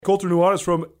Colter Nuanez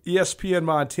from ESPN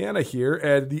Montana here,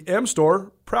 and the M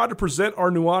Store, proud to present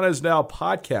our Nuanez Now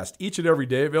podcast each and every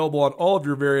day, available on all of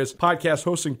your various podcast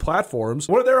hosting platforms.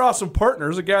 One of their awesome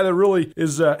partners, a guy that really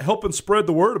is helping spread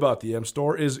the word about the M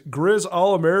Store, is Grizz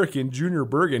All-American Junior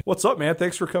Bergen. What's up, man?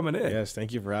 Thanks for coming in. Yes,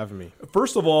 thank you for having me.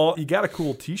 First of all, you got a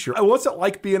cool t-shirt. What's it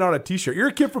like being on a t-shirt? You're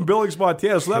a kid from Billings,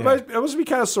 Montana, so that must be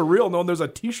kind of surreal knowing there's a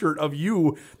t-shirt of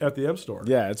you at the M Store.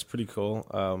 Yeah, it's pretty cool.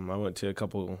 I went to a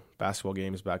couple basketball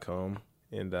games back home,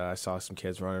 and I saw some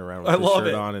kids running around with their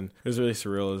shirt on, and it was really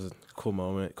surreal. It was a cool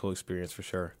moment, cool experience for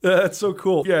sure. That's so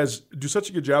cool. You guys do such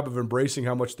a good job of embracing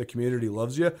how much the community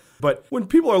loves you. But when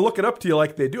people are looking up to you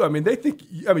like they do, they think,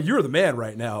 you're the man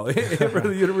right now for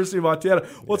the University of Montana.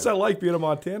 What's that like being a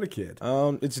Montana kid?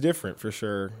 It's different for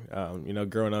sure.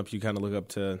 Growing up, you kind of look up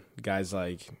to guys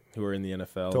like who are in the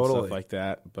NFL and stuff like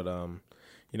that. But,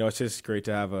 it's just great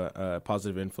to have a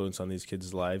positive influence on these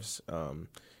kids' lives.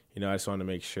 I just want to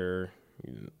make sure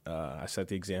I set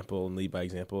the example and lead by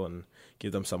example and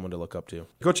give them someone to look up to.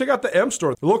 Go check out the M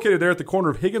Store. They're located there at the corner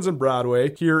of Higgins and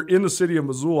Broadway here in the city of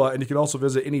Missoula, and you can also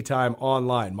visit anytime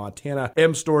online,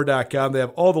 montanamstore.com. They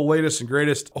have all the latest and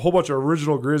greatest, a whole bunch of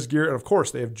original Grizz gear, and of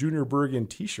course, they have Junior Bergen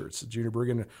t-shirts. Junior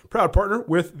Bergen, proud partner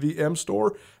with the M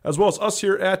Store, as well as us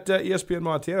here at ESPN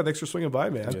Montana. Thanks for swinging by,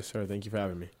 man. Yes, sir. Thank you for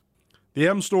having me. The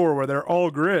M Store, where they're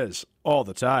all Grizz all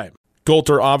the time.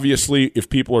 Colter, obviously, if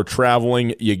people are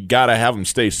traveling, you got to have them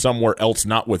stay somewhere else,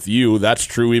 not with you. That's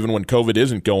true even when COVID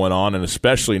isn't going on, and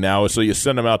especially now. So you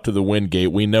send them out to the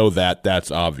Wingate. We know that.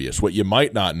 That's obvious. What you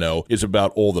might not know is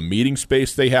about all the meeting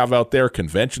space they have out there,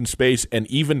 convention space, and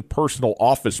even personal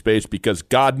office space, because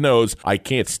God knows I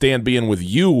can't stand being with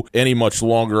you any much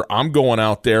longer. I'm going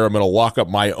out there. I'm going to lock up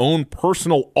my own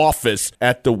personal office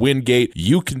at the Wingate.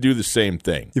 You can do the same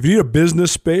thing. If you need a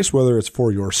business space, whether it's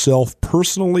for yourself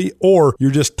personally or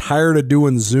you're just tired of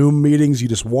doing Zoom meetings, you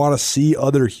just want to see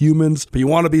other humans, but you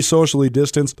want to be socially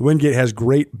distanced, the Wingate has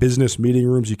great business meeting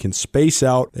rooms. You can space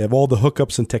out. They have all the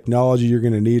hookups and technology you're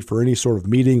going to need for any sort of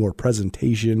meeting or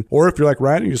presentation. Or if you're like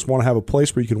Ryan, you just want to have a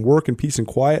place where you can work in peace and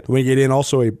quiet, the Wingate Inn,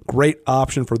 also a great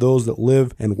option for those that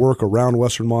live and work around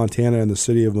Western Montana and the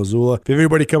city of Missoula. If you have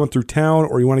anybody coming through town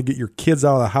or you want to get your kids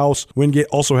out of the house, Wingate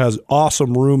also has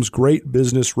awesome rooms, great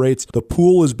business rates. The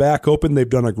pool is back open. They've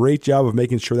done a great job of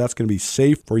making sure that's going to be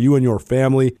safe for you and your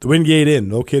family. The Wingate Inn,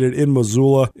 located in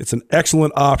Missoula. It's an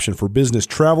excellent option for business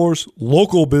travelers,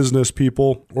 local business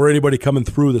people, or anybody coming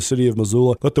through the city of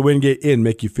Missoula. Let the Wingate Inn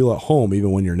make you feel at home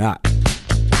even when you're not.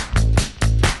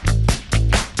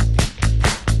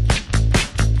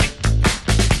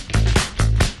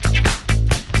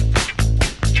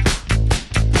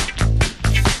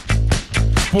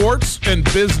 Sports and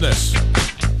business.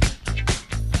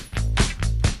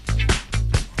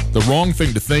 The wrong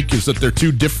thing to think is that they're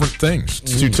two different things.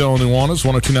 It's Tootell and Nuanez,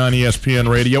 102.9 ESPN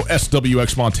Radio,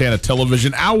 SWX Montana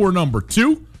Television, hour number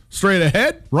 2, straight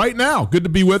ahead right now. Good to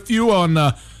be with you on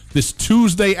this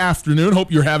Tuesday afternoon.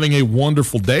 Hope you're having a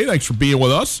wonderful day. Thanks for being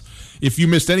with us. If you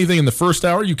missed anything in the first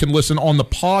hour, you can listen on the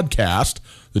podcast.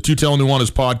 The Tootell and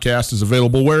Nuanez podcast is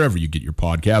available wherever you get your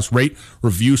podcasts. Rate,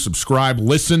 review, subscribe,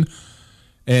 listen.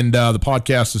 And the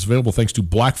podcast is available thanks to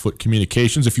Blackfoot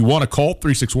Communications. If you want to call,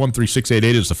 361-3688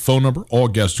 is the phone number. All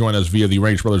guests join us via the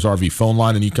Range Brothers RV phone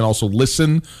line, and you can also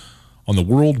listen on the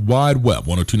World Wide Web,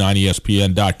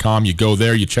 1029ESPN.com. You go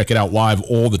there, you check it out live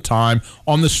all the time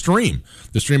on the stream.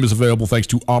 The stream is available thanks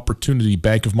to Opportunity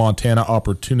Bank of Montana.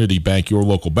 Opportunity Bank, your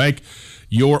local bank,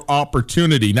 your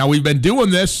opportunity. Now, we've been doing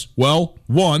this,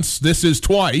 once. This is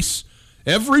twice.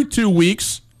 Every 2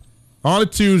 weeks on a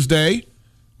Tuesday,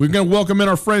 we're going to welcome in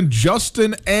our friend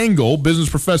Justin Angle, business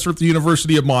professor at the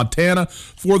University of Montana,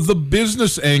 for the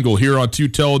business angle here on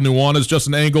Tootell and Nuanez.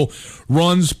 Justin Angle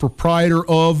runs, proprietor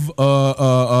of,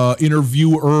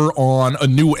 interviewer on a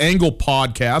New Angle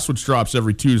podcast, which drops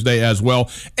every Tuesday as well.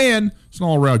 And it's an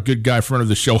all-around good guy, friend of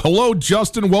the show. Hello,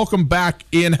 Justin. Welcome back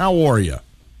in. How are you?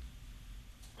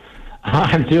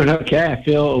 I'm doing okay. I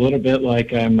feel a little bit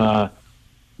like I'm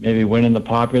maybe winning the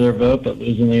popular vote, but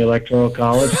losing the electoral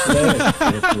college today. I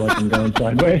feel like I'm going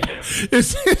sideways.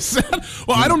 Is that,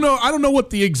 well, I don't know. I don't know what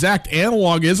the exact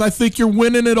analog is. I think you're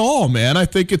winning it all, man. I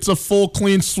think it's a full,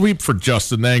 clean sweep for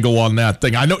Justin Angle on that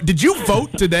thing. I know. Did you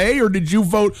vote today, or did you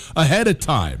vote ahead of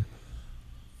time?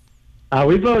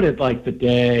 We voted like the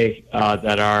day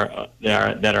that our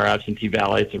absentee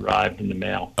ballots arrived in the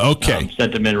mail. Okay,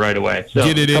 sent them in right away. So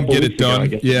get it in, get it done.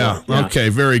 Ago, yeah. Okay,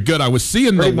 very good. I was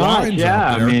seeing pretty the lines. Yeah,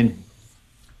 out there. I mean,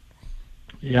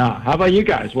 yeah. How about you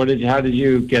guys? How did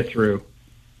you get through?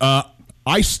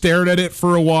 I stared at it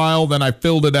for a while, then I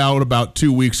filled it out about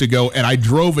 2 weeks ago, and I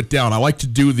drove it down. I like to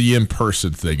do the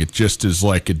in-person thing. It just is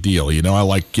like a deal. I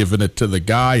like giving it to the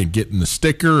guy and getting the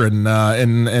sticker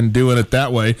and doing it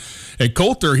that way. And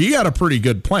Coulter, he had a pretty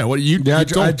good plan. What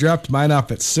I dropped mine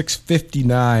off at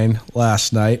 6:59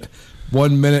 last night,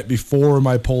 1 minute before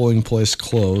my polling place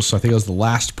closed. So I think I was the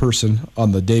last person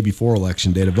on the day before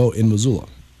Election Day to vote in Missoula.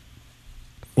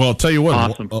 Well, I'll tell you what,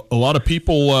 awesome. a lot of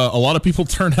people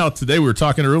turned out today. We were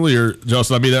talking earlier,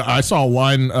 Justin. I mean, I saw a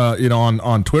line,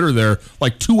 on Twitter there,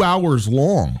 like 2 hours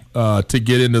long to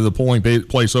get into the polling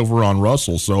place over on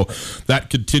Russell. So that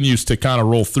continues to kind of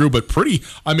roll through. But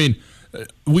I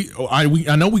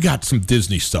know we got some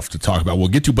Disney stuff to talk about. We'll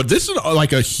get to, but this is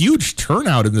like a huge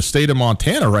turnout in the state of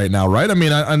Montana right now, right? I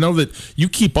mean, I know that you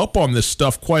keep up on this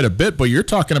stuff quite a bit, but you're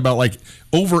talking about like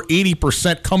over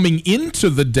 80% coming into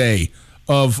the day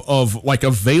of like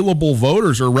available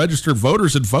voters or registered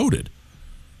voters had voted.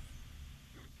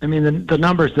 I mean, the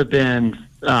numbers have been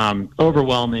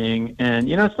overwhelming, and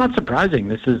it's not surprising.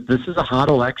 This is a hot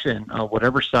election.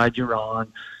 Whatever side you're on,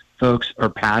 folks are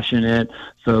passionate.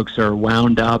 Folks are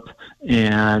wound up,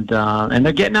 and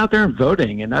they're getting out there and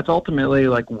voting, and that's ultimately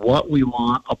like what we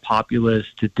want a populace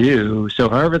to do. So,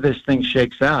 however this thing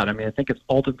shakes out, I mean, I think it's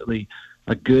ultimately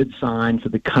a good sign for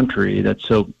the country that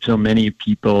so many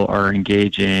people are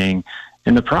engaging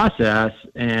in the process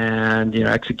and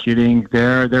executing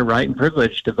their right and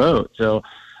privilege to vote. So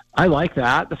I like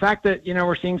that. The fact that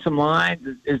we're seeing some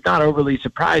lines is not overly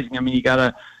surprising. I mean,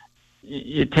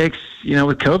 it takes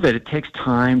with COVID, it takes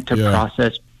time to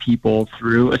process people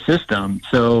through a system.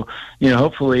 So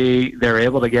hopefully they're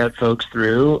able to get folks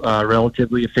through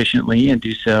relatively efficiently and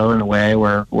do so in a way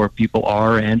where people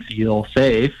are and feel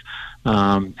safe.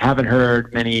 Haven't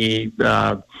heard many,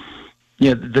 the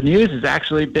news has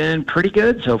actually been pretty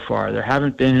good so far. There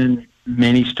haven't been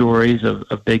many stories of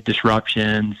big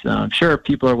disruptions. Sure,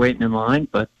 people are waiting in line,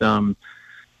 but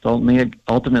it's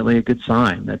ultimately a good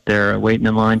sign that they're waiting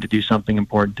in line to do something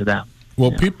important to them.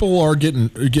 Well, people are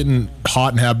getting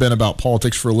hot and have been about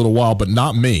politics for a little while, but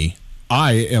not me.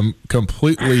 I am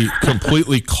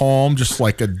completely calm, just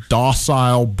like a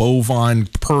docile bovine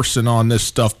person on this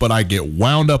stuff, but I get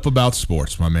wound up about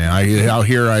sports, my man. Out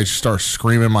here, I start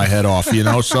screaming my head off,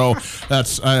 So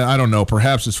that's, I don't know,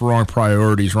 perhaps it's wrong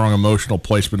priorities, wrong emotional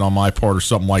placement on my part or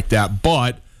something like that.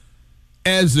 But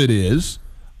as it is,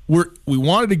 we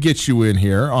wanted to get you in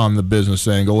here on the business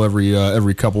angle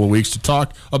every couple of weeks to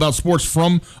talk about sports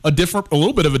from a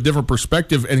little bit of a different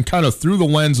perspective and kind of through the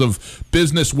lens of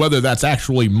business, whether that's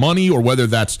actually money or whether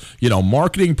that's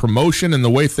marketing, promotion, and the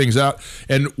way things out.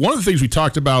 And one of the things we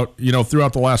talked about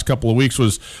throughout the last couple of weeks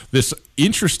was this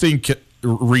interesting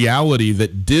reality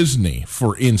that Disney,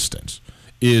 for instance,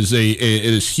 is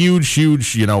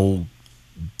huge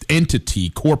entity,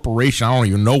 corporation, I don't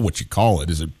even know what you call it.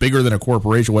 Is it bigger than a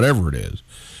corporation? Whatever it is.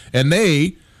 And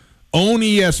they own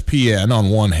ESPN on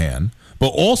one hand,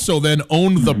 but also then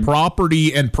owned the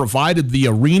property and provided the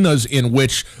arenas in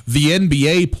which the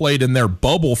NBA played in their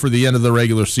bubble for the end of the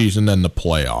regular season and the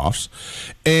playoffs.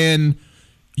 And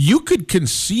you could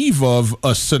conceive of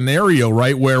a scenario,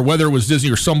 right, where whether it was Disney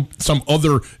or some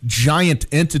other giant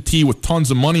entity with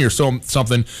tons of money or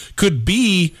something could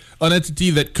be an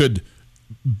entity that could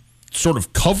sort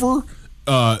of cover,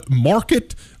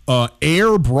 market,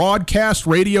 air, broadcast,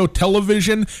 radio,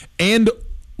 television, and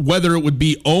whether it would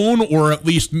be own or at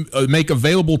least make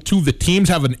available to the teams,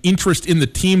 have an interest in the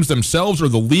teams themselves or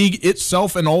the league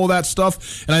itself and all of that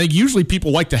stuff. And I think usually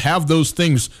people like to have those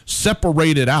things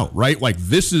separated out, right? Like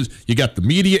you got the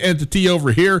media entity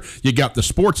over here, you got the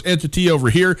sports entity over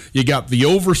here, you got the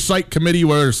oversight committee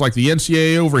where it's like the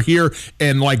NCAA over here,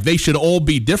 and like they should all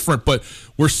be different. But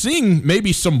we're seeing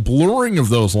maybe some blurring of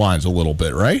those lines a little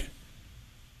bit, right?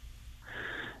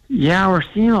 Yeah, we're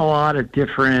seeing a lot of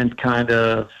different kind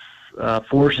of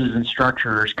forces and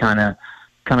structures kind of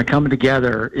coming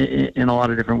together in a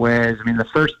lot of different ways. I mean, the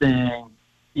first thing,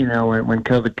 when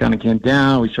COVID kind of came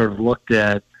down, we sort of looked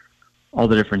at all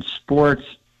the different sports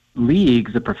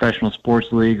leagues, the professional sports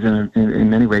leagues, and in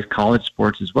many ways college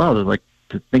sports as well,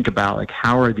 to think about like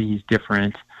how are these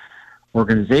different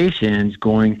organizations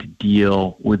going to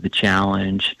deal with the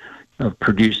challenge of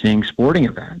producing sporting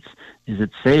events. Is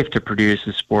it safe to produce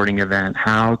a sporting event?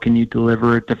 How can you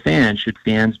deliver it to fans? Should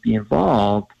fans be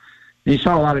involved? And you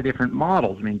saw a lot of different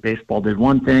models. I mean, baseball did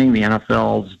one thing, the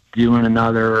NFL's doing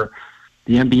another.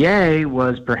 The NBA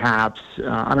was perhaps,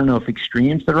 I don't know if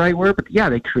extreme's the right word, but yeah,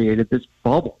 they created this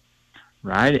bubble,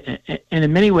 right? And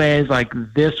in many ways,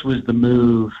 this was the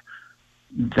move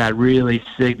that really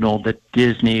signaled that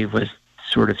Disney was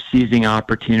sort of seizing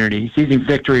opportunity, seizing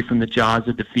victory from the jaws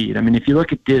of defeat. I mean, if you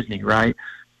look at Disney, right,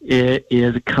 it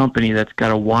is a company that's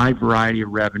got a wide variety of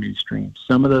revenue streams.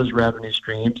 Some of those revenue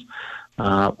streams,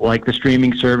 like the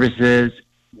streaming services,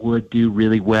 would do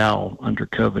really well under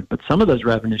COVID. But some of those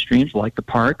revenue streams, like the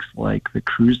parks, like the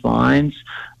cruise lines,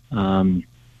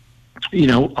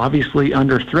 obviously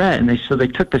under threat. And so they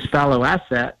took this fallow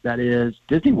asset that is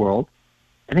Disney World,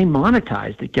 and they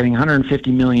monetized it, getting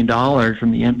 $150 million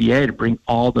from the NBA to bring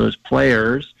all those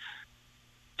players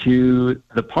to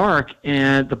the park.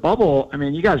 And the bubble, I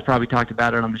mean, you guys probably talked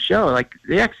about it on the show, like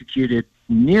they executed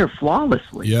near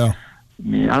flawlessly. Yeah. I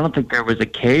mean, I don't think there was a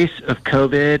case of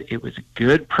COVID. It was a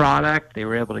good product. They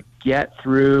were able to get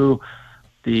through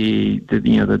the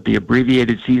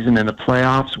abbreviated season and the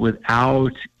playoffs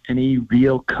without any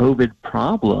real COVID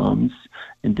problems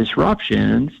and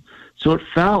disruptions. So it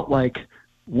felt like,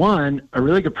 one, a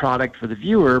really good product for the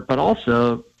viewer, but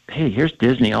also, hey, here's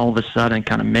Disney all of a sudden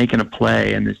kind of making a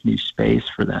play in this new space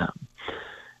for them.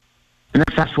 And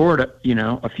then fast forward,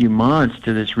 a few months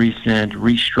to this recent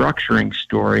restructuring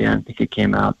story. I think it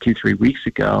came out 2-3 weeks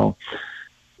ago,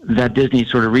 that Disney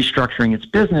sort of restructuring its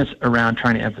business around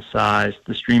trying to emphasize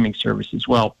the streaming services.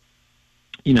 Well,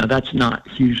 that's not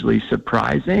hugely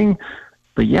surprising.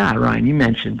 But yeah, Ryan, you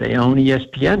mentioned they own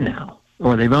ESPN now,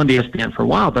 or they've owned ESPN for a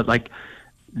while. But like,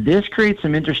 this creates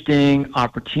some interesting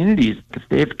opportunities. If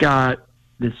they've got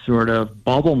this sort of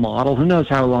bubble model, who knows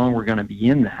how long we're going to be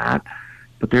in that,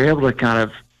 but they're able to kind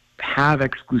of have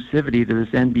exclusivity to this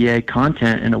NBA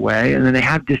content in a way, and then they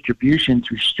have distribution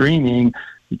through streaming.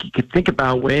 You could think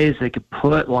about ways they could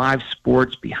put live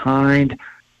sports behind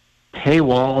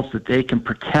paywalls that they can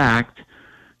protect.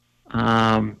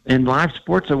 And live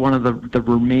sports are one of the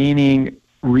remaining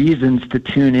reasons to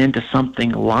tune into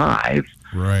something live.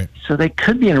 Right. So they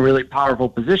could be in a really powerful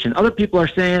position. Other people are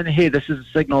saying, hey, this is a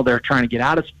signal they're trying to get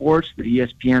out of sports, that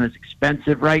ESPN is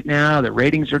expensive right now, the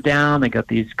ratings are down, they got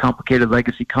these complicated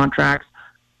legacy contracts.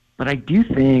 But I do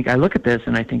think, I look at this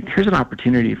and I think here's an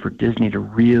opportunity for Disney to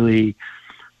really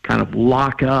kind of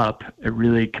lock up a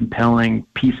really compelling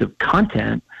piece of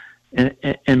content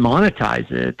and monetize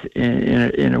it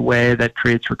in a way that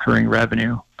creates recurring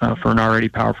revenue for an already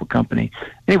powerful company.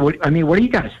 Hey, what do you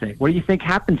guys think? What do you think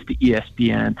happens to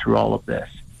ESPN through all of this?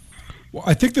 Well,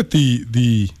 I think that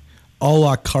the a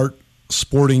la carte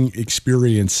sporting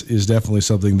experience is definitely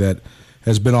something that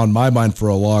has been on my mind for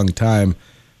a long time.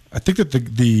 I think that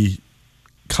the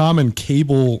common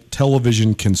cable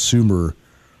television consumer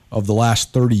of the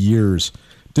last 30 years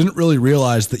didn't really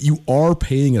realize that you are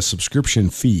paying a subscription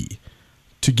fee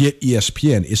to get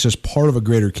ESPN. It's just part of a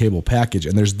greater cable package.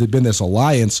 And there's been this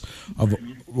alliance of a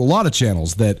lot of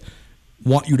channels that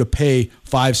want you to pay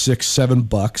 $5, $6,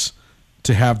 $7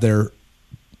 to have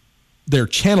their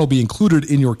channel be included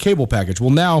in your cable package.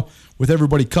 Well, now with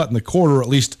everybody cutting the cord, or at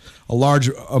least a large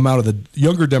amount of the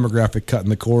younger demographic cutting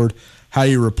the cord, how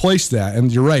do you replace that?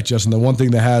 And you're right, Justin, the one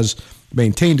thing that has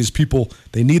maintained is people,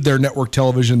 they need their network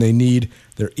television, they need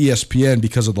their ESPN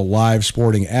because of the live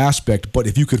sporting aspect. But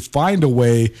if you could find a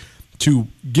way to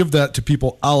give that to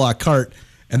people a la carte,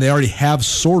 and they already have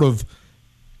sort of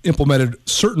implemented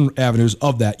certain avenues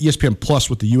of that, ESPN Plus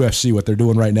with the UFC, what they're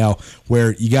doing right now,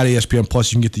 where you got ESPN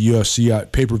Plus, you can get the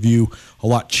UFC pay-per-view a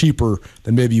lot cheaper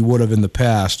than maybe you would have in the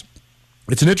past.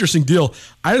 It's an interesting deal.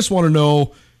 I just want to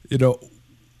know,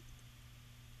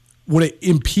 would it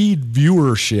impede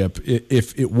viewership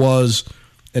if it was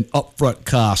an upfront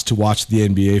cost to watch the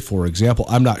NBA, for example?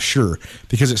 I'm not sure,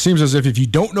 because it seems as if you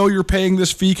don't know you're paying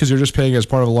this fee because you're just paying as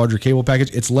part of a larger cable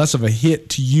package, it's less of a hit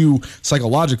to you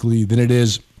psychologically than it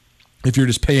is if you're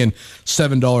just paying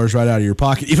 $7 right out of your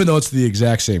pocket, even though it's the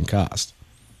exact same cost.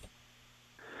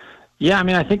 Yeah, I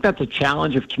mean, I think that's a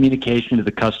challenge of communication to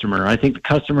the customer. I think the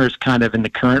customer is kind of in the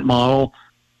current model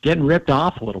getting ripped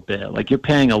off a little bit. Like, you're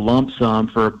paying a lump sum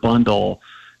for a bundle,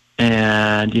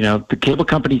 and the cable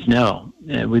companies know.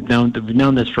 And we've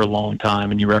known this for a long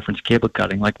time. And you reference cable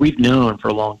cutting. Like, we've known for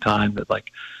a long time that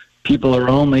people are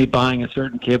only buying a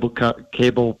certain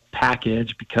cable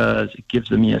package because it gives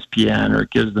them ESPN or it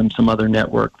gives them some other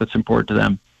network that's important to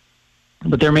them.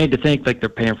 But they're made to think like they're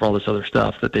paying for all this other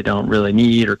stuff that they don't really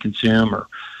need or consume or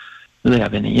really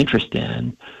have any interest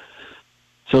in.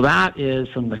 So that is,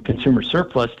 from the consumer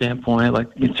surplus standpoint,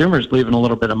 like, consumers leaving a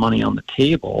little bit of money on the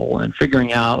table and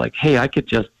figuring out, like, hey, I could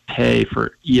just pay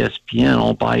for ESPN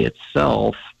all by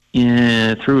itself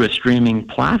through a streaming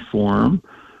platform.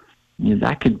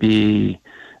 That could be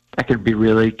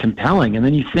really compelling. And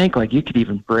then you think, like, you could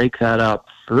even break that up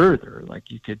further. Like,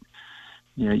 you could,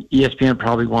 ESPN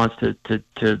probably wants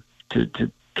to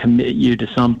commit you to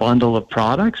some bundle of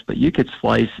products, but you could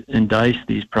slice and dice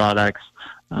these products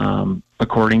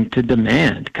according to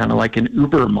demand, kind of like an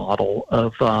Uber model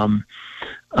of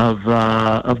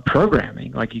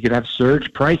programming. Like you could have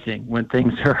surge pricing when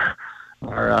things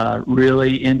are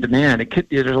really in demand.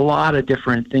 There's a lot of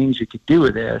different things you could do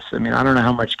with this. I mean, I don't know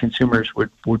how much consumers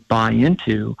would buy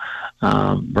into,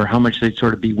 or how much they'd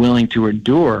sort of be willing to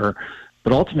endure.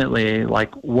 But ultimately,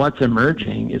 like what's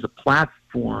emerging is a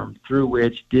platform through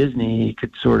which Disney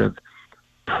could sort of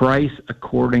price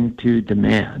according to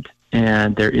demand.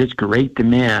 And there is great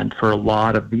demand for a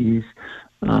lot of these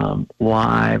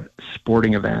live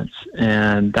sporting events.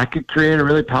 And that could create a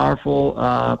really powerful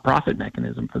profit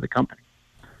mechanism for the company.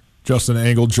 Justin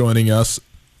Angle joining us.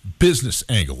 Business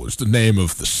Angle is the name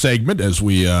of the segment, as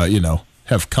we,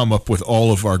 have come up with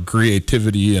all of our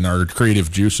creativity and our creative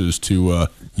juices to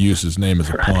use his name as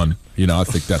a pun. I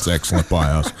think that's excellent by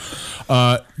us.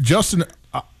 Justin,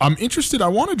 I'm interested. I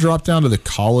want to drop down to the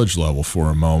college level for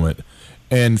a moment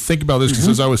and think about this, because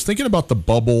as I was thinking about the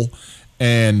bubble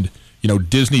and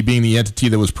Disney being the entity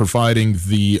that was providing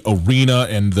the arena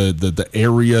and the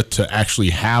area to actually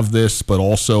have this, but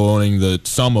also owning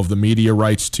some of the media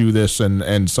rights to this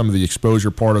and some of the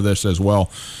exposure part of this as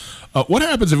well. What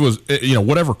happens if it was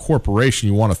whatever corporation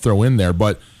you want to throw in there,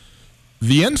 but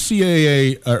the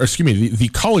NCAA, the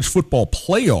college football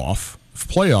playoff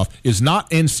is not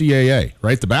NCAA,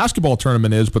 right? The basketball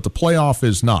tournament is, but the playoff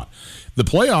is not. The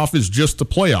playoff is just the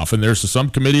playoff, and there's some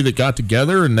committee that got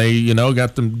together and they,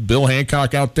 got Bill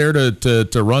Hancock out there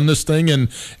to run this thing, and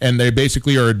they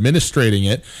basically are administrating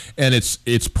it, and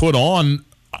it's put on.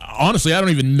 Honestly, I don't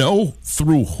even know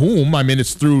through whom. I mean,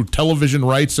 it's through television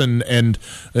rights and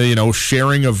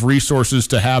sharing of resources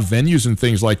to have venues and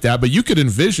things like that. But you could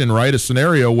envision, right, a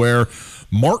scenario where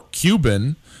Mark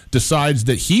Cuban decides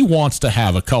that he wants to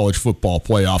have a college football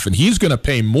playoff, and he's going to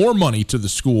pay more money to the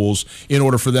schools in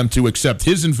order for them to accept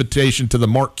his invitation to the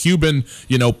Mark Cuban,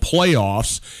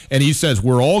 playoffs. And he says,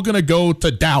 we're all going to go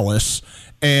to Dallas,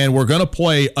 and we're going to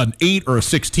play an 8 or a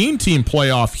 16 team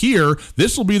playoff here.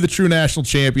 This will be the true national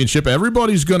championship.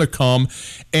 Everybody's going to come,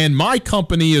 and my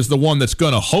company is the one that's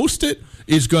going to host it,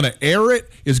 is going to air it,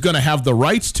 is going to have the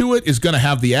rights to it, is going to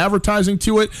have the advertising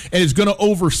to it, and is going to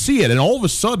oversee it. And all of a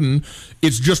sudden,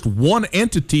 it's just one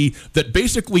entity that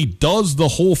basically does the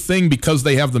whole thing because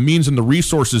they have the means and the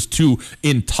resources to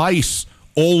entice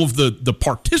all of the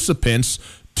participants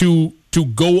to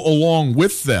go along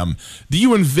with them. Do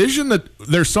you envision that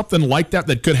there's something like that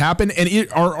could happen? And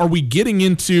are we getting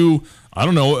into, I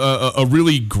don't know, a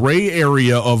really gray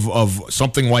area of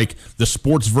something like the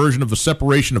sports version of the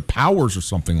separation of powers or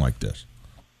something like this?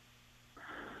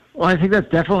 Well, I think that's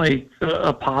definitely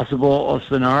a possible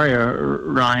scenario,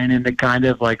 Ryan, and it kind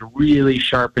of like really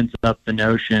sharpens up the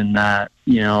notion that,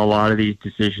 a lot of these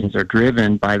decisions are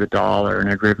driven by the dollar and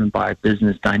are driven by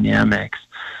business dynamics.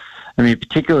 I mean,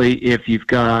 particularly if you've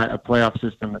got a playoff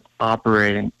system that's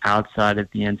operating outside of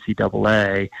the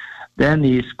NCAA, then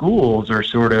these schools are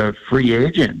sort of free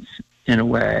agents in a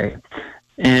way.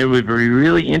 And it would be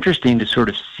really interesting to sort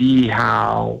of see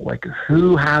how, like,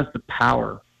 who has the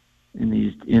power in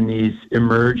these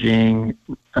emerging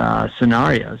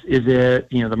scenarios. Is it,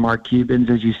 the Mark Cubans,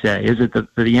 as you say? Is it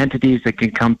the entities that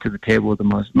can come to the table with the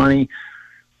most money?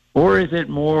 Or is it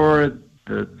more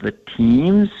the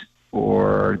teams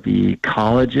or the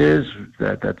colleges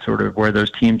that sort of where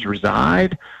those teams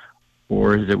reside?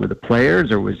 Or is it with the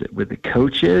players, or is it with the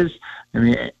coaches? I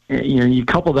mean, you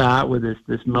couple that with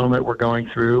this moment we're going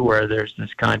through where there's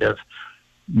this kind of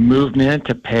movement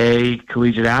to pay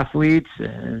collegiate athletes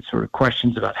and sort of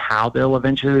questions about how they'll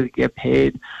eventually get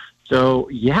paid. So,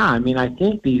 yeah, I mean, I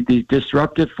think these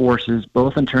disruptive forces,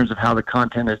 both in terms of how the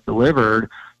content is delivered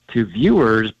to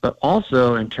viewers, but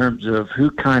also in terms of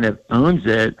who kind of owns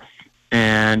it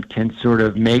and can sort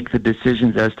of make the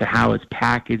decisions as to how it's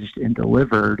packaged and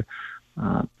delivered,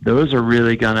 those are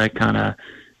really going to kind of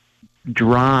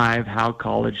drive how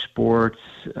college sports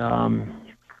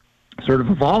sort of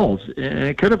evolves. And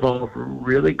it could evolve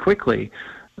really quickly.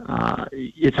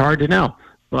 It's hard to know.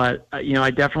 But,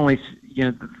 I definitely,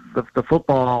 the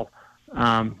football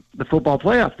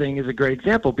playoff thing is a great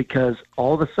example, because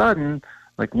all of a sudden,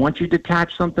 like, once you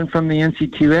detach something from the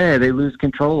NC2A, they lose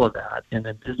control of that, and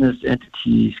then business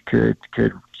entities could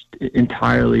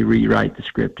entirely rewrite the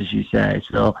script, as you say.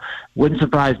 So, wouldn't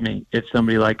surprise me if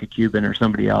somebody like a Cuban or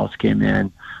somebody else came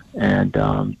in and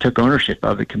took ownership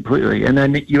of it completely. And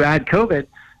then you add COVID,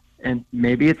 and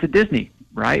maybe it's a Disney,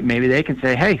 right? Maybe they can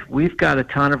say, hey, we've got a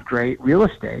ton of great real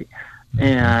estate,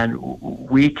 and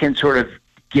we can sort of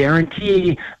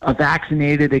guarantee a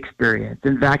vaccinated experience,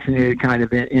 and vaccinated kind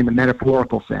of in the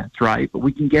metaphorical sense, right? But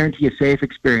we can guarantee a safe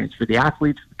experience for the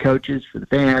athletes, for the coaches, for the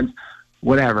fans,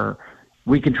 whatever.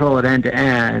 we control it end to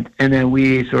end, and then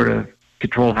we sort of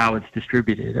control how it's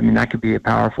distributed. I mean, that could be a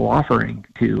powerful offering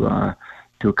to a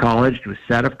college, to a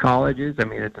set of colleges. I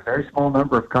mean, it's a very small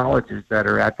number of colleges that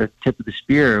are at the tip of the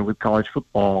spear with college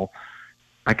football.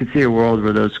 I could see a world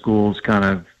where those schools kind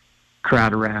of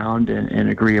crowd around and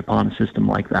agree upon a system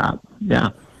like that. Yeah.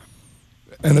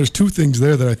 And there's two things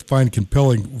there that I find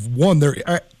compelling. One, there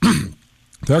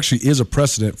actually is a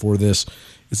precedent for this.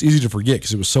 It's easy to forget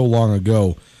because it was so long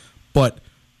ago. But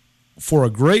for a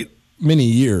great many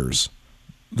years,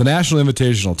 the National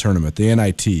Invitational Tournament, the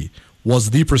NIT, was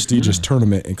the prestigious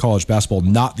tournament in college basketball,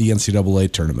 not the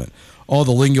NCAA tournament. All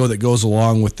the lingo that goes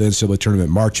along with the NCAA tournament,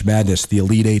 March Madness, the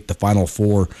Elite Eight, the Final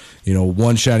Four,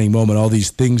 one shining moment, all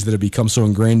these things that have become so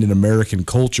ingrained in American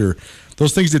culture,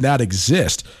 those things did not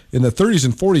exist. In the 30s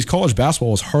and 40s, college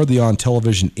basketball was hardly on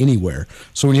television anywhere.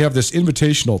 So when you have this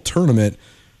invitational tournament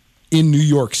in New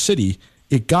York City,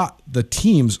 it got the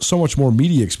teams so much more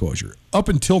media exposure. Up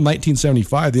until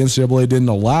 1975, the NCAA didn't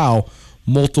allow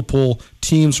multiple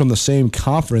teams from the same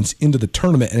conference into the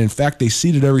tournament, and in fact, they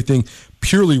seeded everything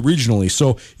purely regionally.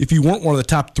 So if you weren't one of the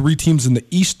top 3 teams in the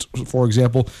East, for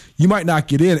example, you might not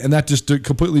get in, and that just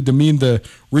completely demeaned the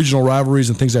regional rivalries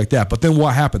and things like that. But then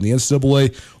what happened? The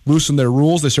NCAA loosened their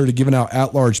rules. They started giving out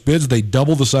at-large bids. They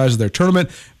doubled the size of their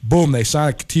tournament. Boom, they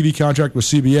signed a TV contract with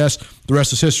CBS. The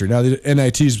rest is history. Now, the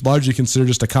NIT is largely considered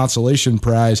just a consolation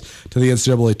prize to the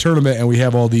NCAA tournament, and we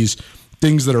have all these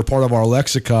things that are part of our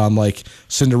lexicon, like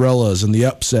Cinderellas and the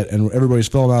upset, and everybody's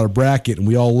filling out a bracket, and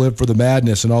we all live for the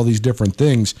madness and all these different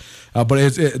things. But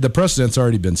the precedent's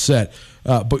already been set.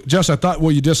 But, Jess, I thought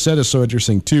what you just said is so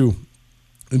interesting, too,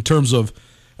 in terms of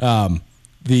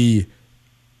the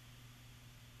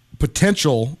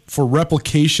potential for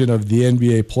replication of the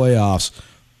NBA playoffs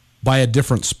by a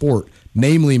different sport,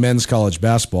 namely men's college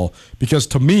basketball. Because,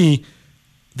 to me,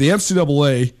 the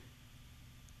NCAA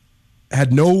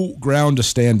had no ground to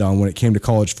stand on when it came to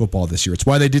college football this year. It's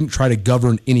why they didn't try to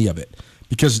govern any of it,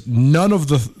 because none of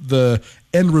the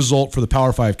end result for the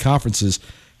Power 5 conferences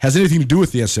has anything to do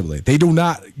with the NCAA. They do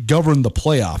not govern the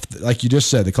playoff. Like you just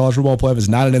said, the college football playoff is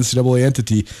not an NCAA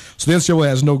entity, so the NCAA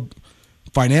has no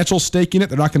financial stake in it.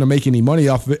 They're not going to make any money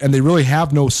off of it, and they really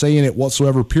have no say in it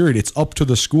whatsoever, period. It's up to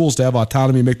the schools to have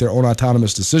autonomy and make their own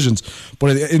autonomous decisions.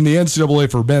 But in the NCAA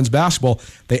for men's basketball,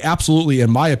 they absolutely, in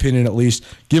my opinion at least,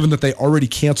 given that they already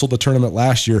canceled the tournament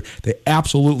last year, they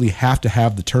absolutely have to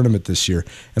have the tournament this year.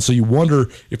 And so you wonder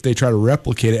if they try to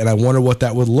replicate it, and I wonder what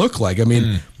that would look like. I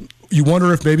mean, you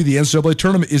wonder if maybe the NCAA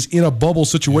tournament is in a bubble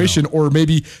situation, or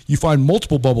maybe you find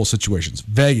multiple bubble situations,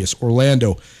 Vegas,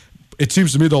 Orlando. It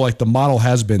seems to me, though, like the model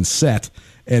has been set,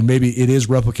 and maybe it is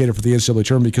replicated for the NCAA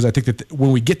tournament, because I think that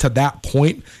when we get to that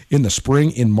point in the spring,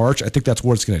 in March, I think that's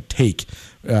what it's going to take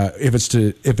if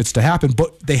it's to happen.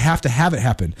 But they have to have it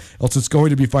happen, else it's going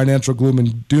to be financial gloom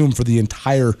and doom for the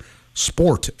entire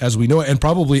sport as we know it, and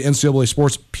probably NCAA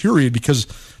sports, period, because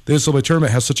the NCAA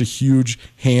tournament has such a huge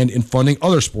hand in funding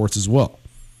other sports as well.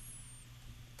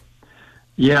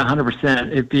 Yeah,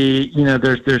 100%. It'd be,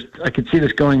 there's I could see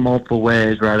this going multiple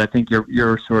ways, right? I think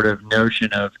your sort of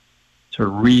notion of sort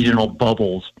of regional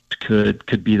bubbles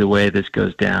could be the way this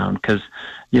goes down, because,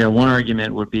 one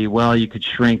argument would be, well, you could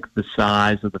shrink the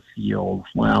size of the field.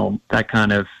 Well, that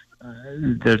kind of,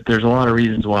 there's a lot of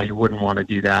reasons why you wouldn't want to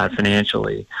do that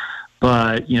financially.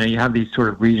 But, you have these sort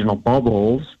of regional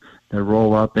bubbles that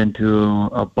roll up into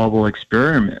a bubble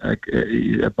experience,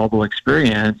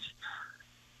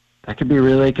 that could be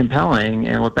really compelling.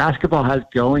 And what basketball has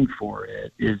going for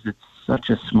it is it's such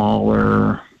a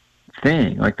smaller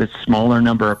thing, like the smaller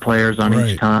number of players on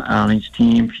each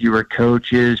team, fewer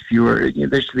coaches,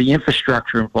 there's the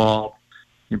infrastructure involved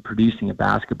in producing a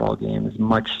basketball game is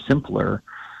much simpler.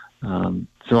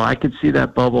 So I could see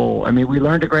that bubble. I mean, we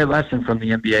learned a great lesson from the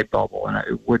NBA bubble, and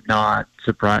it would not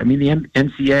surprise. I mean, the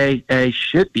NCAA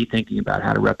should be thinking about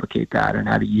how to replicate that and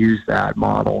how to use that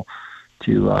model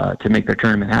to make their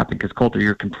tournament happen. Because, Coulter,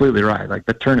 you're completely right. Like,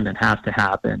 the tournament has to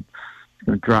happen. It's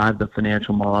going to drive the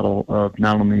financial model of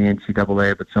not only the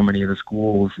NCAA, but so many of the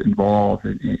schools involved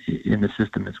in the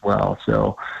system as well.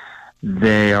 So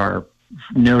they are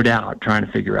no doubt trying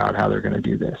to figure out how they're going to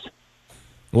do this.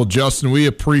 Well, Justin, we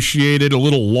appreciate it. A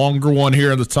little longer one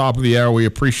here at the top of the hour. We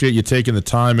appreciate you taking the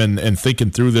time and thinking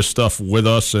through this stuff with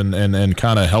us and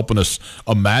kind of helping us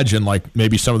imagine, like,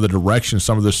 maybe some of the directions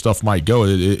some of this stuff might go.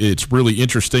 It's really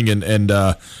interesting.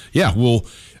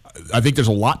 I think there's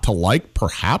a lot to like,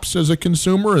 perhaps, as a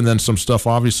consumer, and then some stuff,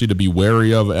 obviously, to be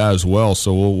wary of as well.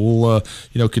 So we'll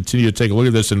continue to take a look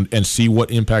at this and see what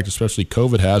impact, especially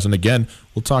COVID, has. And, again,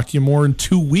 we'll talk to you more in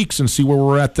 2 weeks and see where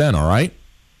we're at then, all right?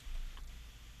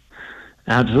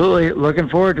 Absolutely. Looking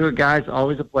forward to it, guys.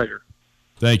 Always a pleasure.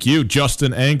 Thank you.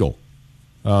 Justin Angle,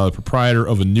 proprietor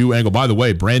of a New Angle. By the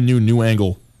way, brand new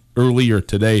Angle earlier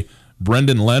today.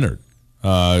 Brendan Leonard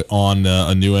on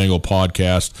a New Angle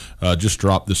podcast just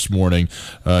dropped this morning.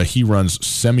 He runs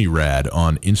Semi-Rad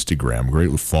on Instagram.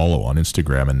 Great follow on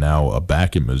Instagram. And now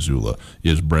back in Missoula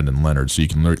is Brendan Leonard. So you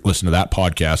can listen to that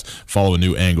podcast, follow a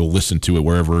New Angle, listen to it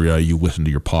wherever you listen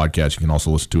to your podcast. You can also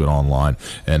listen to it online.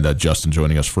 And Justin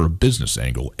joining us for a business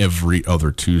angle every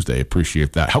other Tuesday.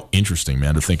 Appreciate that. How interesting,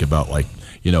 man, to think about, like,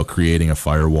 you know, creating a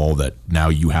firewall that now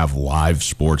you have live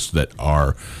sports that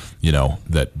are, you know,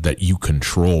 that you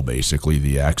control basically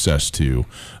the access to,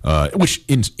 which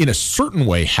in a certain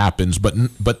way happens, but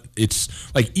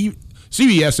it's like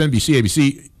CBS, NBC,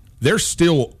 ABC, they're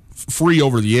still free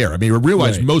over the air. I mean, I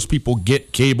realize most people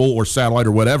get cable or satellite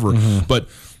or whatever, but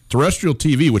terrestrial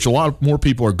TV, which a lot more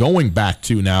people are going back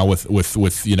to now with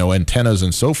you know, antennas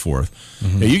and so forth,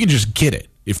 you can just get it.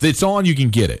 If it's on, you can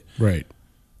get it. Right.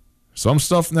 Some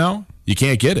stuff now, you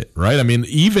can't get it, right? I mean,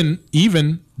 even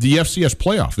the FCS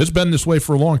playoff, it's been this way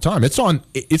for a long time. It's on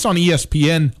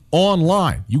ESPN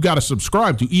online. You got to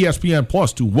subscribe to ESPN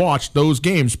Plus to watch those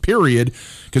games, period,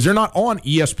 because they're not on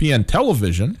ESPN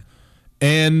television,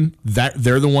 and that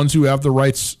they're the ones who have the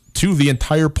rights to the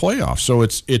entire playoff. So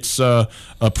it's a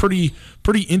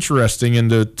pretty interesting, and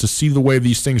to see the way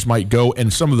these things might go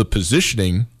and some of the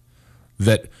positioning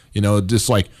that, you know, just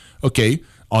like, okay,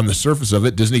 on the surface of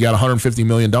it, Disney got $150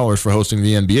 million for hosting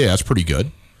the NBA. That's pretty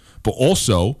good. But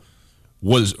also,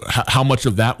 was how much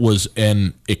of that was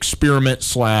an experiment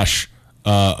slash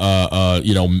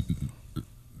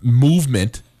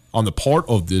movement on the part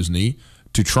of Disney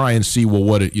to try and see, well,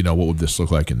 what would this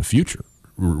look like in the future,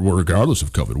 regardless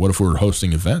of COVID? What if we were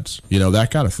hosting events? You know,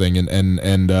 that kind of thing. And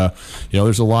you know,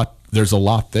 there's a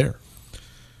lot there.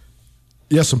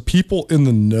 Yeah, some people in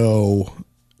the know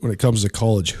when it comes to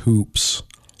college hoops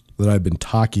that I've been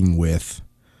talking with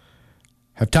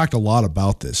have talked a lot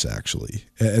about this, actually,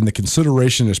 and the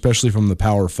consideration, especially from the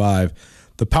Power Five.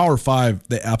 The Power Five,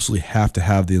 they absolutely have to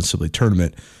have the NCAA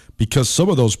tournament, because some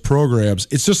of those programs,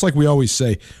 it's just like we always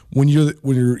say, when you're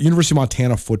University of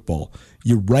Montana football,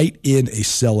 you write in a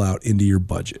sellout into your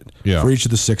budget for each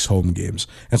of the 6 home games.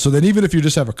 And so then even if you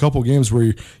just have a couple games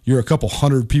where you're a couple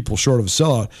hundred people short of a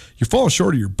sellout, you're falling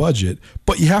short of your budget,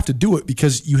 but you have to do it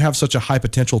because you have such a high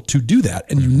potential to do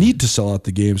that, and you need to sell out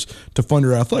the games to fund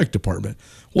your athletic department.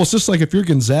 Well, it's just like if you're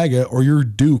Gonzaga or you're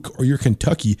Duke or you're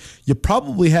Kentucky, you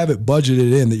probably have it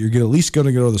budgeted in that you're at least going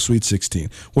to go to the Sweet 16,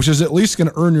 which is at least going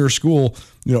to earn your school,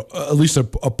 you know, at least a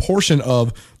portion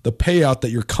of the payout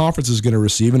that your conference is going to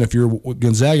receive. And if you're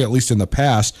Gonzaga, at least in the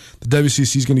past, the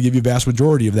WCC is going to give you a vast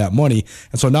majority of that money.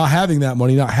 And so not having that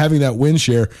money, not having that win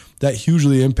share, that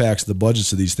hugely impacts the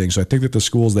budgets of these things. So I think that the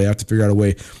schools, they have to figure out a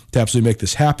way to absolutely make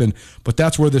this happen. But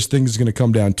that's where this thing is going to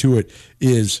come down to it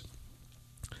is,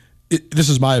 this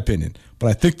is my opinion, but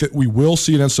I think that we will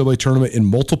see an NCAA tournament in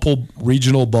multiple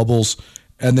regional bubbles,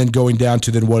 and then going down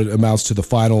to then what it amounts to the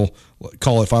final,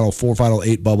 call it Final Four, Final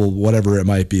 8 bubble, whatever it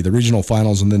might be, the regional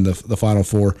finals, and then the Final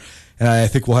Four. And I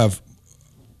think we'll have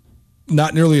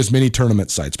not nearly as many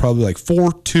tournament sites, probably like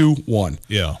 4, 2, 1.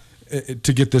 Yeah.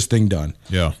 To get this thing done.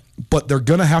 Yeah. But they're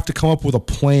going to have to come up with a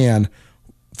plan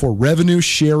for revenue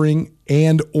sharing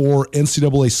and or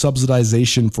NCAA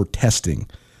subsidization for testing.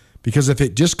 Because if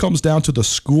it just comes down to the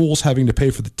schools having to pay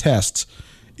for the tests,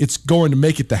 it's going to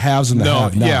make it the haves and the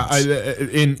have-nots.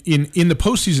 In the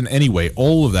postseason anyway,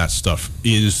 all of that stuff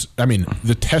is, I mean,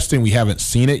 the testing, we haven't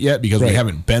seen it yet because we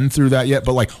haven't been through that yet,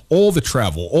 but like all the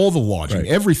travel, all the lodging,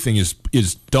 everything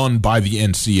is done by the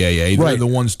NCAA. They're the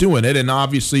ones doing it, and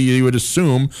obviously you would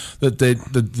assume that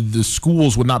the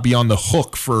schools would not be on the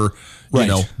hook for you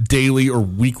know, daily or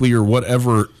weekly or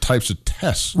whatever types of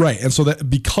tests. Right. And so that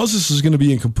because this is going to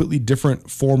be a completely different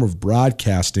form of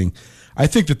broadcasting, I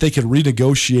think that they could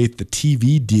renegotiate the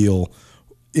TV deal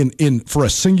in for a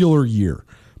singular year.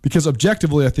 Because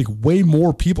objectively, I think way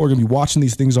more people are going to be watching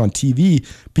these things on TV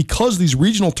because these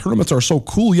regional tournaments are so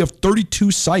cool. You have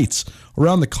 32 sites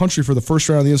around the country for the first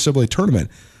round of the NCAA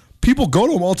tournament. People go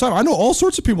to them all the time. I know all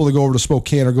sorts of people that go over to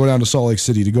Spokane or go down to Salt Lake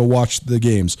City to go watch the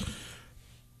games.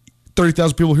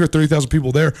 30,000 people here, 30,000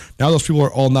 people there. Now those people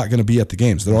are all not going to be at the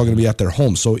games. They're all going to be at their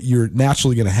homes. So you're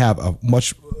naturally going to have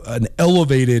an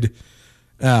elevated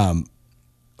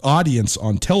audience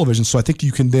on television. So I think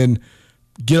you can then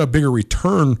get a bigger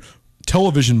return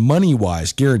television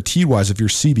money-wise, guaranteed-wise if you're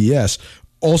CBS,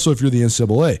 also if you're the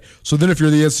NCAA. So then if you're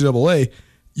the NCAA,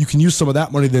 you can use some of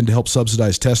that money then to help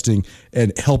subsidize testing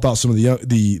and help out some of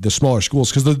the smaller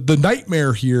schools. Because the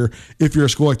nightmare here, if you're a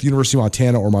school like the University of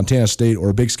Montana or Montana State or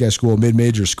a Big Sky school, a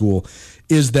mid-major school,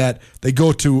 is that they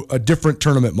go to a different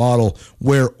tournament model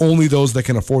where only those that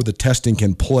can afford the testing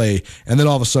can play. And then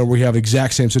all of a sudden we have the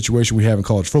exact same situation we have in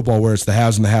college football where it's the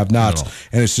haves and the have-nots,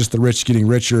 and it's just the rich getting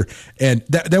richer. And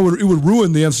it would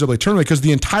ruin the NCAA tournament because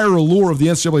the entire allure of the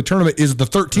NCAA tournament is the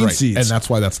 13 seeds. And that's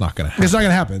why that's not going to happen. It's not going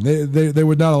to happen. They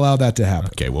would not allow that to happen.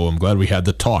 Okay, well, I'm glad we had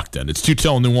the talk then. It's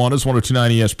Tootell and Nuanez,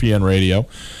 102.9 ESPN Radio.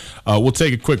 We'll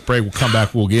take a quick break. We'll come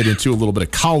back. We'll get into a little bit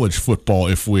of college football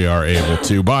if we are able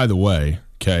to. By the way,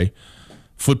 okay,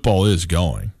 football is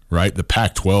going, right? The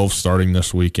Pac-12 starting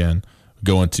this weekend,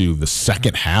 going to the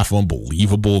second half.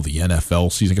 Unbelievable, the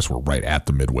NFL season. I guess we're right at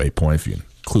the midway point if you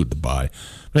include the bye.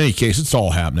 In any case, it's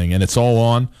all happening, and it's all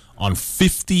on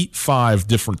 55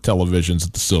 different televisions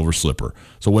at the Silver Slipper.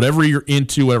 So whatever you're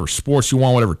into, whatever sports you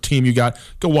want, whatever team you got,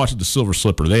 go watch at the Silver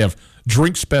Slipper. They have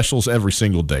drink specials every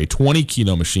single day, 20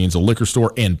 Keno machines, a liquor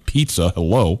store, and pizza.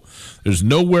 Hello. There's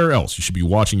nowhere else you should be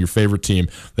watching your favorite team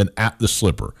than at the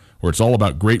Slipper, where it's all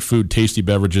about great food, tasty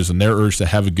beverages, and their urge to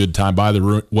have a good time. By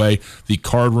the way, the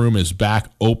card room is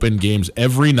back, open, games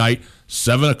every night,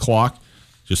 7 o'clock.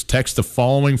 Just text the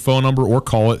following phone number or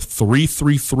call it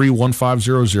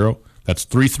 333-1500. That's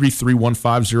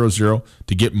 333-1500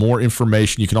 to get more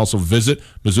information. You can also visit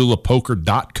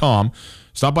MissoulaPoker.com.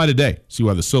 Stop by today. See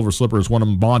why the Silver Slipper is one of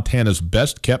Montana's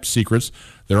best-kept secrets.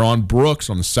 They're on Brooks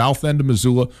on the south end of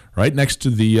Missoula, right next to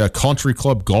the Country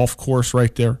Club golf course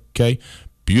right there, okay?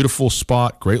 Beautiful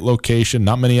spot, great location,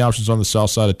 not many options on the south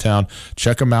side of town.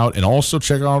 Check them out, and also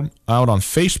check out on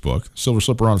Facebook, Silver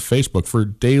Slipper on Facebook, for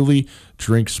daily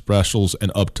drink specials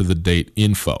and up-to-the-date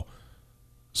info.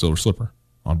 Silver Slipper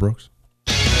on Brooks.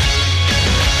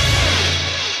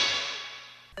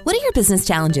 What are your business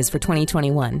challenges for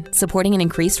 2021? Supporting an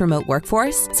increased remote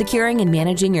workforce? Securing and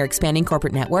managing your expanding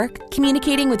corporate network?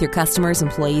 Communicating with your customers,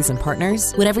 employees, and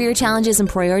partners? Whatever your challenges and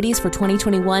priorities for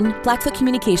 2021, Blackfoot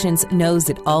Communications knows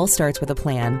it all starts with a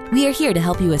plan. We are here to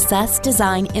help you assess,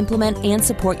 design, implement, and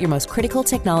support your most critical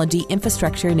technology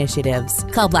infrastructure initiatives.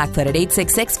 Call Blackfoot at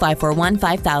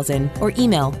 866-541-5000 or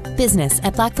email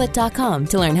business@blackfoot.com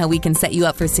to learn how we can set you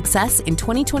up for success in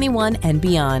 2021 and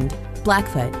beyond.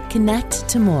 Blackfoot, connect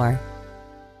to more.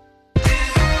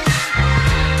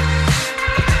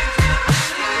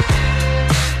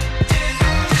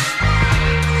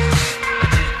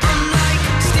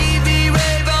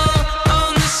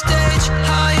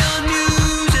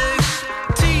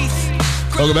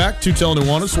 Welcome back. Tootell and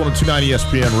Nuanez, 102.9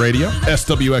 ESPN Radio,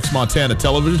 SWX Montana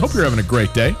Television. Hope you're having a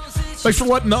great day. Thanks for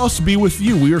letting us be with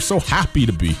you. We are so happy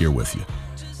to be here with you.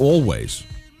 Always.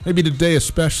 Maybe today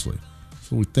especially.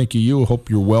 So we think of you. Hope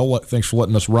you're well. Thanks for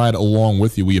letting us ride along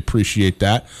with you. We appreciate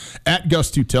that. At Gus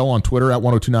Tootell on Twitter, at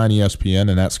 102.9 ESPN,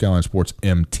 and at Skyline Sports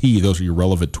MT. Those are your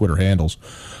relevant Twitter handles.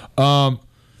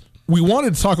 We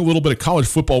wanted to talk a little bit of college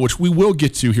football, which we will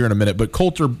get to here in a minute. But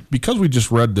Coulter, because we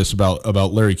just read this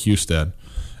about Larry Questad,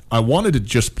 I wanted to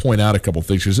just point out a couple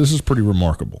things because this is pretty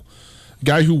remarkable. A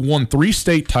guy who won 3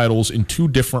 state titles in 2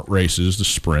 different races, the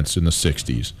sprints in the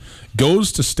 60s,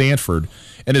 goes to Stanford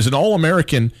and is an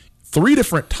All-American 3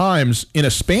 different times in a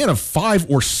span of 5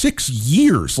 or 6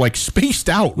 years, like spaced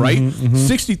out, right?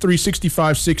 63,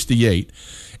 65, 68.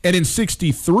 And in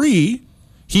 63,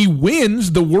 he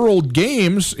wins the World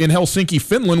Games in Helsinki,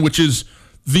 Finland, which is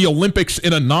the Olympics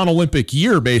in a non-Olympic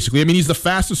year, basically. I mean, he's the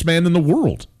fastest man in the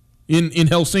world in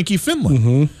Helsinki,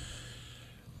 Finland.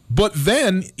 But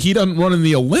then he doesn't run in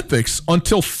the Olympics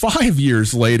until 5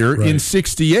 years later. In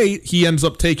 68. He ends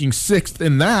up taking 6th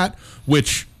in that,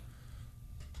 which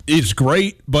is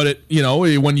great. But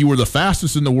when you were the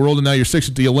fastest in the world and now you're 6th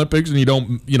at the Olympics and you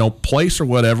don't place or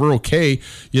whatever, okay,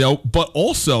 But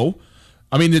also,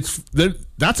 I mean,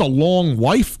 that's a long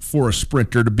life for a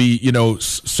sprinter to be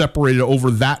separated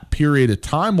over that period of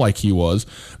time like he was.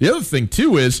 The other thing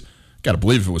too is, got to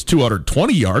believe if it was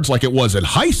 220 yards like it was in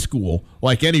high school,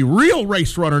 like any real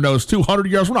race runner knows, 200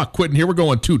 yards, we're not quitting here, we're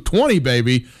going 220,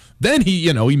 baby. Then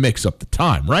he makes up the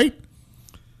time, right?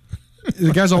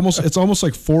 The guy's it's almost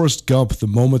like Forrest Gump, the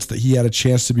moments that he had a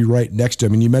chance to be right next to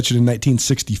him. And you mentioned in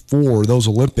 1964, those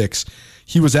Olympics,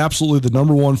 he was absolutely the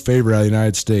number 1 favorite out of the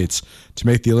United States to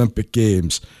make the Olympic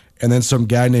Games. And then some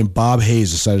guy named Bob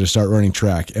Hayes decided to start running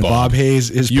track. And Bob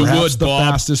Hayes is perhaps the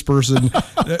fastest person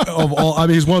of all. I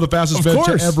mean, he's one of the fastest men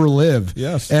to ever live.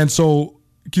 Yes. And so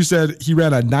you said he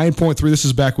ran a 9.3. This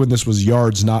is back when this was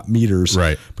yards, not meters.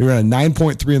 Right. But he ran a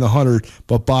 9.3 in the 100.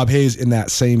 But Bob Hayes, in that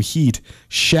same heat,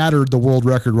 shattered the world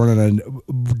record running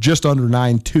just under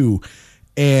 9.2.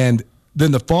 And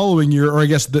then the following year, or I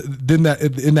guess in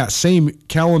that same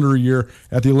calendar year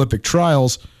at the Olympic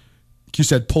trials,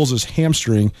 Questad pulls his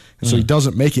hamstring, and so he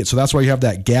doesn't make it. So that's why you have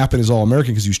that gap in his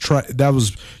All-American, because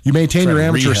you maintain your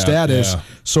amateur status. Yeah.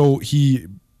 So he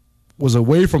was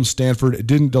away from Stanford. It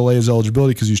didn't delay his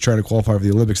eligibility because he was trying to qualify for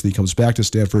the Olympics. Then he comes back to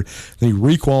Stanford. Then he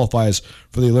requalifies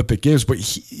for the Olympic Games. But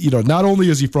not only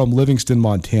is he from Livingston,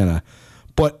 Montana,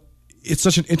 but it's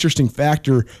such an interesting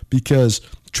factor because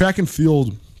track and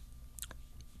field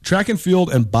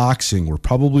and boxing were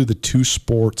probably the two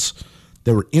sports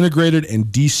that were integrated and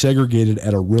desegregated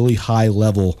at a really high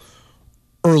level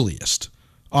earliest.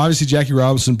 Obviously, Jackie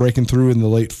Robinson breaking through in the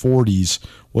late 40s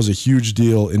was a huge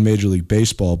deal in Major League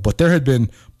Baseball, but there had been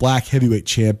black heavyweight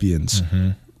champions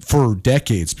for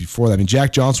decades before that. I mean,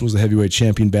 Jack Johnson was the heavyweight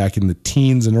champion back in the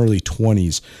teens and early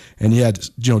 20s, and you had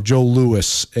Joe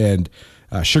Louis and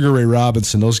Sugar Ray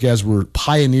Robinson. Those guys were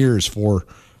pioneers for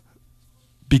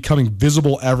becoming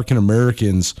visible African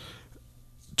Americans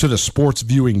to the sports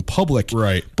viewing public.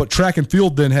 Right. But track and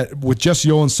field then had, with Jesse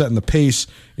Owens setting the pace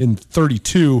in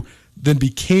 32, then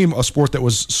became a sport that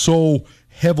was so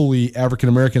heavily African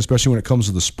American, especially when it comes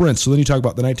to the sprint. So then you talk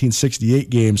about the 1968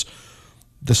 games.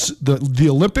 The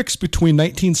Olympics between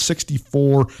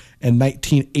 1964 and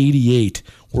 1988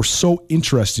 were so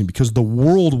interesting because the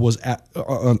world was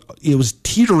it was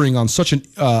teetering on such an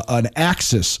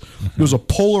axis. It was a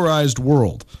polarized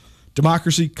world.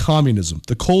 Democracy, communism.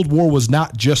 The Cold War was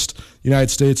not just the United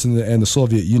States and the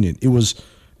Soviet Union. It was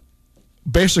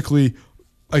basically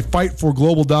a fight for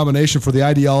global domination for the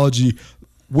ideology,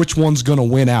 which one's going to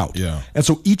win out. Yeah. And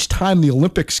so each time the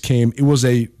Olympics came, it was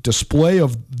a display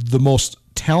of the most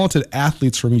talented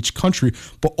athletes from each country,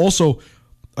 but also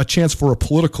a chance for a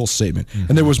political statement.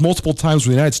 And there was multiple times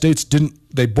when the United States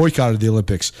they boycotted the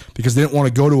Olympics because they didn't want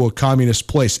to go to a communist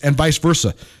place, and vice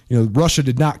versa. Russia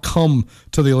did not come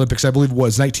to the Olympics, I believe it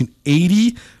was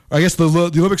 1980. I guess the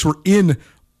Olympics were in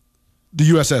the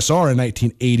USSR in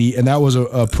 1980, and that was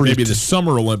a pretty... Maybe the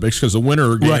Summer Olympics, because the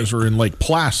Winter Games were in Lake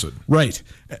Placid. Right.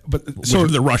 But so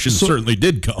the Russians certainly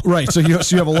did come. Right. So you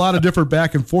have a lot of different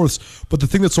back and forths. But the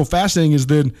thing that's so fascinating is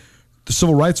then the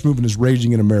civil rights movement is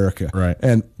raging in America. Right.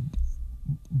 And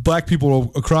black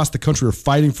people across the country are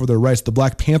fighting for their rights. The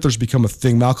Black Panthers become a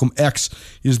thing. Malcolm X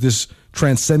is this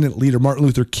transcendent leader, Martin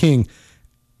Luther King.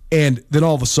 And then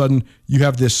all of a sudden, you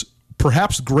have this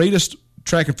perhaps greatest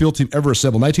track and field team ever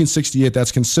assembled. 1968,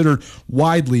 that's considered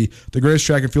widely the greatest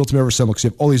track and field team ever assembled because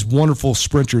you have all these wonderful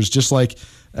sprinters, just like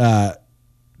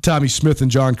Tommy Smith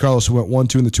and John Carlos, who went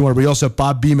 1-2 in the 200. But you also have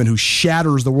Bob Beamon, who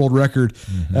shatters the world record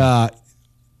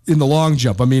in the long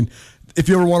jump. I mean, if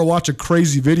you ever want to watch a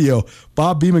crazy video,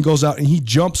 Bob Beamon goes out and he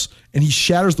jumps and he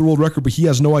shatters the world record, but he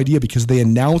has no idea because they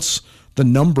announce the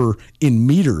number in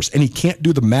meters and he can't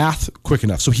do the math quick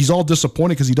enough. So he's all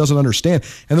disappointed because he doesn't understand.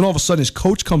 And then all of a sudden his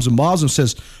coach comes and mobs him and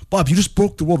says, "Bob, you just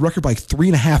broke the world record by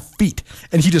 3.5 feet."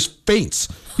 And he just faints.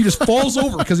 He just falls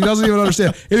over because he doesn't even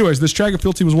understand. Anyways, this track and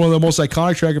field team is one of the most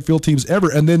iconic track and field teams ever.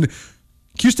 And then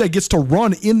Questad gets to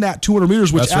run in that 200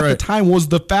 meters, which the time was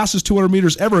the fastest 200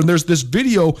 meters ever. And there's this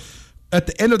video at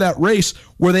the end of that race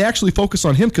where they actually focus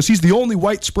on him because he's the only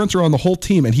white sprinter on the whole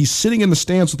team, and he's sitting in the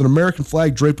stands with an American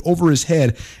flag draped over his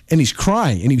head, and he's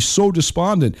crying, and he's so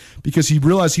despondent because he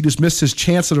realized he just missed his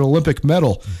chance at an Olympic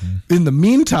medal. In the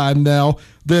meantime, now,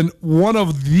 then one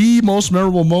of the most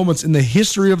memorable moments in the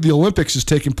history of the Olympics is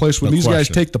taking place when guys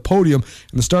take the podium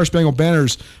and the Star Spangled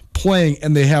Banner's playing,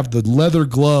 and they have the leather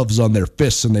gloves on their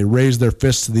fists, and they raise their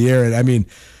fists to the air. And I mean,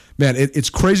 man, it's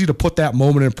crazy to put that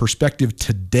moment in perspective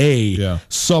today,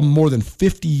 some more than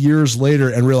 50 years later,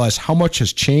 and realize how much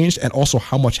has changed and also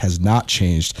how much has not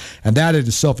changed. And that in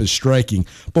itself is striking.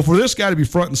 But for this guy to be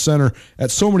front and center at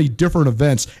so many different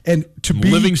events and to be...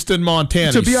 Livingston,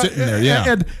 Montana, to be sitting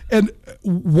there, And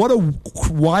what a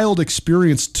wild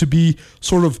experience to be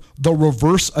sort of the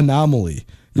reverse anomaly.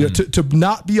 You know, to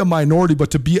not be a minority, but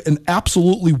to be an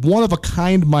absolutely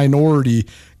one-of-a-kind minority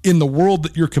in the world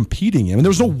that you're competing in. I mean, there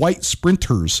was no white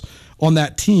sprinters on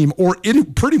that team or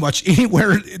pretty much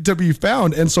anywhere to be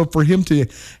found. And so for him to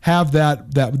have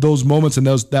those moments and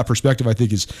that perspective, I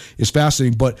think is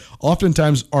fascinating. But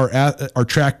oftentimes our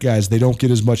track guys, they don't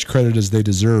get as much credit as they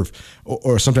deserve,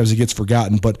 or sometimes it gets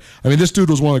forgotten. But I mean, this dude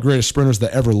was one of the greatest sprinters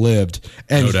that ever lived.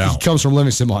 And he comes from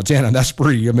Livingston, Montana, and that's a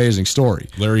pretty amazing story.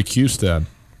 Larry Questad.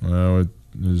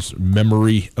 His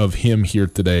memory of him here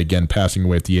today, again, passing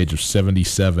away at the age of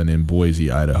 77 in Boise,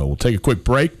 Idaho. We'll take a quick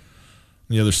break. On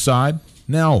the other side,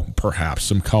 now perhaps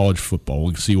some college football.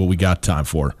 We'll see what we got time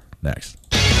for next.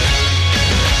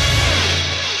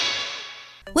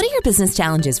 What are your business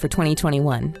challenges for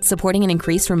 2021? Supporting an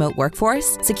increased remote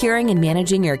workforce? Securing and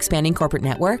managing your expanding corporate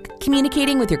network?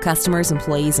 Communicating with your customers,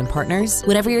 employees, and partners?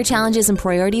 Whatever your challenges and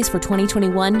priorities for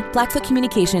 2021, Blackfoot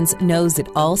Communications knows it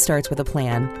all starts with a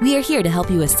plan. We are here to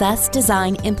help you assess,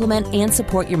 design, implement, and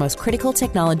support your most critical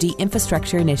technology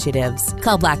infrastructure initiatives.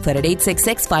 Call Blackfoot at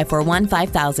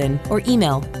 866-541-5000 or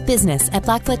email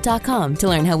business@blackfoot.com to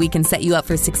learn how we can set you up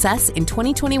for success in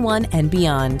 2021 and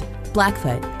beyond.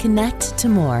 Blackfoot, connect to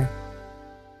more.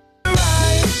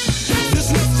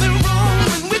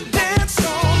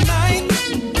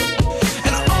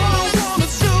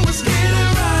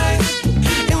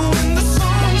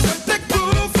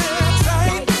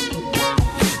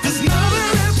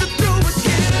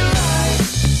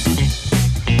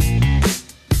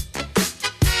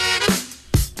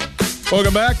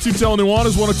 Welcome back to Tootell and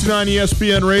Nuanez, 102.9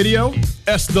 ESPN Radio,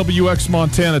 SWX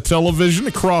Montana Television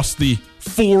across the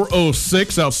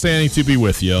 406. Outstanding to be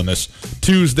with you on this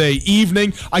Tuesday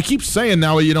evening. I keep saying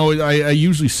now, I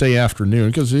usually say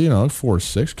afternoon because, 4 to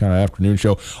 6 kind of afternoon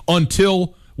show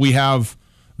until we have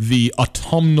the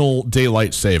autumnal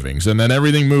daylight savings. And then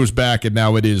everything moves back, and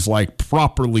now it is like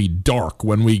properly dark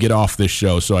when we get off this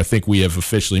show. So I think we have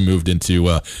officially moved into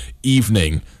an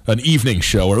evening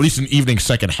show, or at least an evening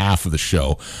second half of the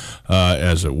show,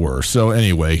 as it were. So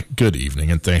anyway, good evening,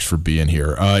 and thanks for being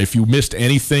here. If you missed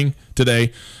anything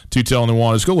today, Tootell and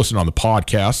Nuanez, go listen on the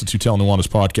podcast. The Tootell and Nuanez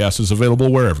podcast is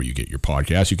available wherever you get your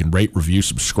podcasts. You can rate, review,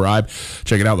 subscribe.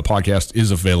 Check it out. The podcast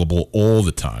is available all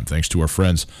the time, thanks to our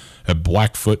friends at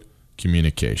Blackfoot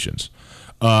Communications.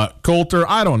 Coulter,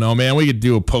 I don't know, man. We could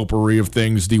do a potpourri of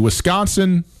things. The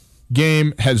Wisconsin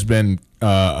game has been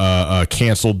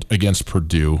canceled against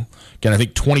Purdue. Again, I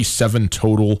think 27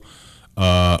 total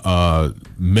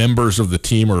members of the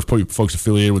team or folks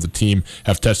affiliated with the team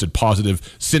have tested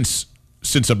positive since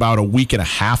about a week and a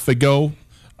half ago,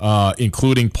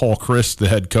 including Paul Chryst, the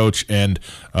head coach, and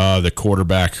the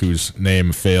quarterback whose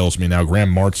name fails me now,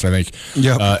 Graham Martz, I think.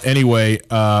 Yeah. Anyway,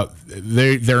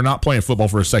 they're not playing football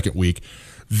for a second week.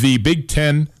 The Big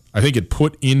Ten, I think, it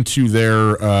put into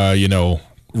their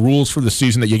rules for the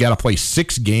season that you got to play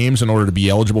 6 games in order to be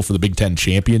eligible for the Big Ten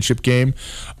championship game.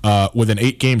 With an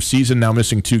 8-game season now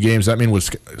missing 2 games, that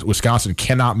means Wisconsin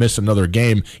cannot miss another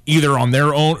game either on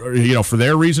their own, or, for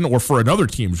their reason or for another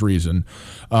team's reason.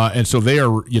 And so they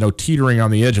are, teetering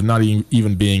on the edge of not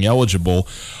even being eligible.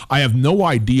 I have no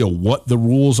idea what the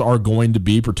rules are going to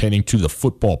be pertaining to the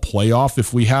football playoff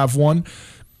if we have one.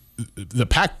 The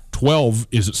Pac-12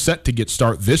 is set to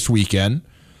start this weekend.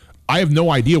 I have no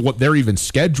idea what their even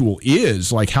schedule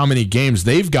is, like how many games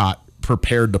they've got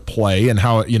prepared to play and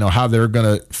how they're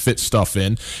going to fit stuff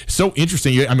in. It's so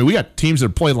interesting. I mean, we got teams that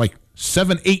have played like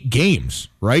 7-8 games,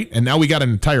 right? And now we got an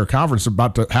entire conference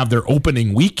about to have their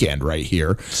opening weekend right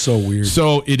here. So weird.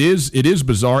 So it is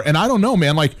bizarre. And I don't know,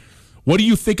 man, like, what do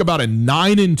you think about a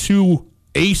 9-2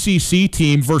 ACC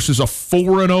team versus a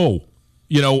 4-0,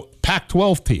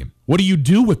 Pac-12 team? What do you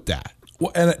do with that?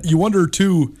 Well, and you wonder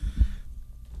too,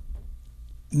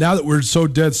 now that we're so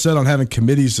dead set on having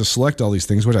committees to select all these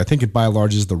things, which I think by and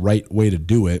large is the right way to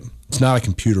do it. It's not a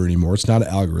computer anymore. It's not an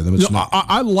algorithm.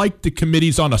 I like the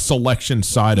committees on a selection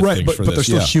side of things for this. But they're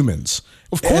still humans.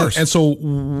 Of course. And so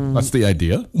that's the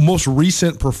idea. Most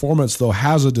recent performance, though,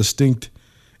 has a distinct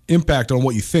impact on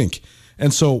what you think.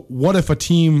 And so what if a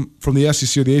team from the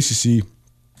SEC or the ACC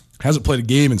hasn't played a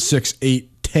game in 6,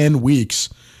 8, 10 weeks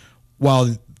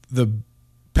while the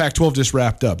Pac-12 just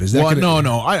wrapped up? Is that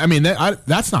no. I mean,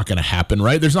 that's not going to happen,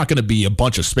 right? There's not going to be a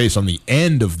bunch of space on the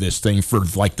end of this thing for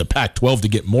like the Pac-12 to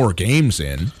get more games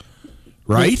in,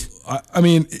 right? Well, I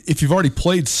mean, if you've already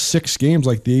played 6 games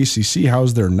like the ACC, how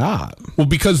is there not? Well,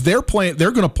 because they're going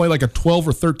to play like a 12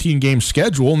 or 13 game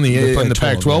schedule, and the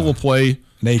Pac-12 will play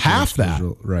half that,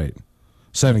 right?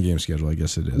 7-game schedule, I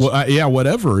guess it is. Well,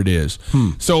 whatever it is.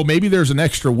 So maybe there's an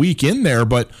extra week in there,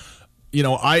 but.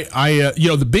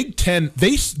 The Big Ten,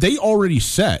 they already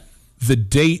set the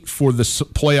date for the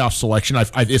playoff selection.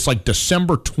 It's like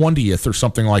December 20th or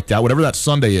something like that, whatever that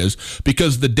Sunday is,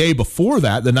 because the day before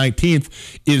that, the 19th,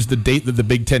 is the date that the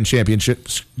Big Ten championship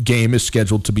game is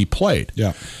scheduled to be played.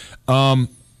 Yeah. And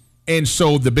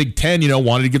so the Big Ten,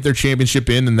 wanted to get their championship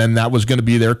in, and then that was going to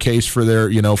be their case for their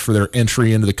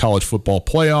entry into the college football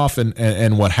playoff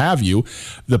and what have you.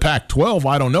 The Pac-12,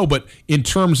 I don't know, but in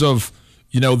terms of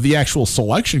the actual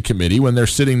selection committee, when they're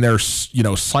sitting there,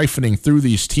 siphoning through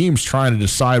these teams, trying to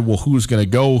decide, well, who's going to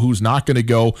go, who's not going to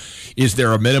go. Is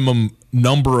there a minimum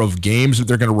number of games that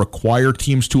they're going to require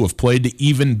teams to have played to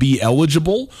even be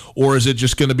eligible? Or is it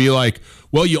just going to be like,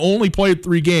 well, you only played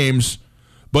 3 games,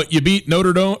 But you beat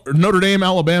Notre Dame,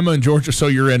 Alabama, and Georgia, so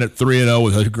you're in at 3-0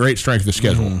 with a great strength of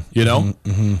schedule. You know,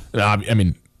 I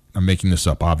mean, I'm making this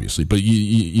up, obviously, but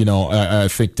you know, I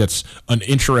think that's an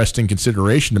interesting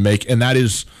consideration to make, and that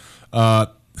is, I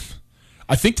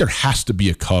think there has to be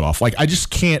a cutoff. Like, I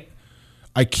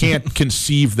can't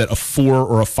conceive that a 4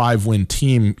 or a 5 win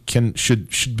team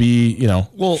should be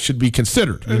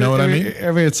considered. You know what I mean?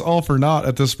 I mean, it's all for naught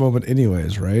at this moment,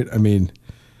 anyways, right? I mean,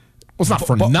 well, it's not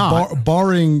for naught.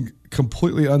 Barring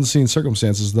completely unseen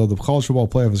circumstances, though, the college football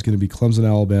playoff is going to be Clemson,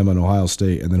 Alabama, and Ohio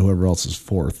State, and then whoever else is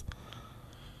fourth.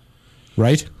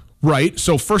 Right? Right.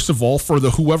 So first of all, for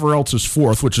the whoever else is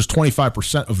fourth, which is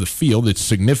 25% of the field, it's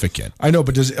significant. I know,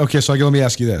 but so let me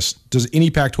ask you this. Does any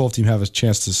Pac-12 team have a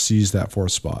chance to seize that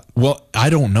fourth spot? Well, I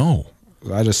don't know.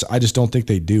 I just don't think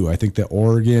they do. I think that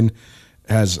Oregon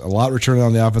has a lot returning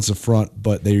on the offensive front,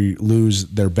 but they lose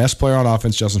their best player on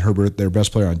offense, Justin Herbert, their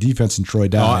best player on defense, and Troy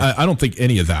Downing. No, I don't think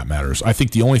any of that matters. I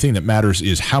think the only thing that matters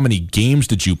is how many games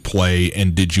did you play,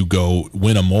 and did you go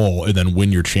win them all and then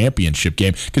win your championship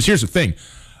game? Because here's the thing.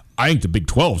 I think the Big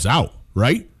 12's out,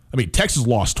 right? I mean, Texas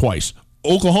lost twice.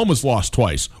 Oklahoma's lost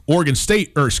twice.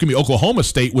 Oklahoma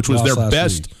State, which was their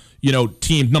best,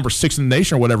 team, number 6 in the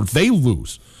nation or whatever, they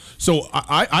lose. So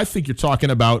I think you're talking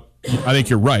about, I think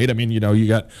you're right. I mean, you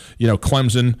got,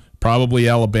 Clemson, probably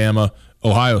Alabama,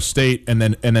 Ohio State, and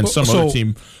then some other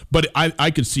team. But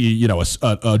I could see,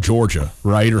 a Georgia,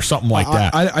 right, or something like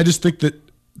that. I just think that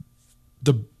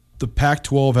the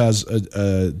Pac-12 has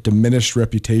a diminished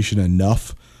reputation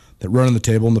enough that running the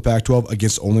table in the Pac-12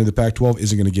 against only the Pac-12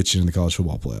 isn't going to get you in the college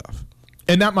football playoff.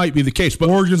 And that might be the case. But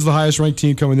Oregon's the highest ranked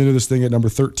team coming into this thing at number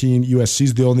 13.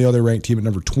 USC's the only other ranked team at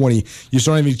number 20. You just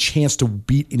don't have any chance to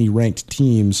beat any ranked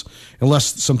teams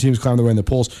unless some teams climb their way in the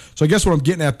polls. So I guess what I'm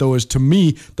getting at, though, is to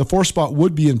me, the 4th spot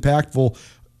would be impactful.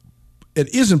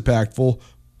 It is impactful,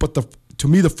 but to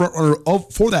me, the front runner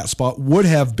for that spot would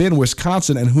have been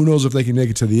Wisconsin, and who knows if they can make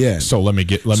it to the end. So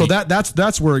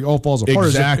that's where it all falls apart.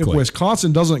 Exactly. If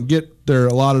Wisconsin doesn't get their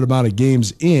allotted amount of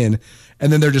games in,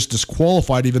 and then they're just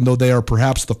disqualified, even though they are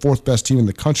perhaps the 4th best team in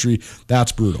the country,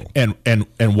 that's brutal. And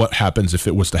what happens if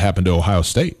it was to happen to Ohio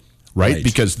State? Right?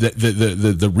 Because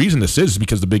the reason this is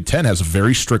because the Big Ten has a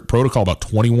very strict protocol, about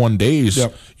 21 days,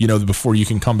 before you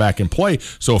can come back and play.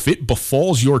 So if it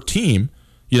befalls your team,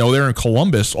 they're in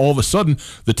Columbus, all of a sudden,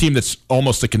 the team that's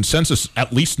almost a consensus,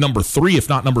 at least number 3, if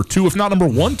not number 2, if not number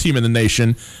 1 team in the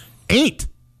nation, ain't.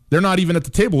 They're not even at the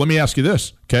table. Let me ask you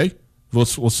this, okay?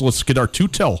 Let's get our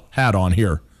Tootell hat on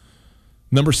here.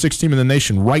 Number 6 team in the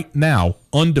nation right now,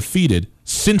 undefeated,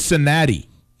 Cincinnati.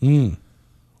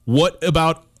 What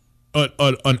about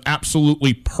an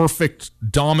absolutely perfect,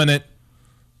 dominant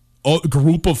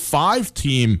group of 5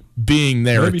 team being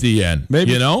there at the end?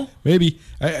 Maybe. Maybe.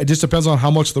 It just depends on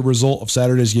how much the result of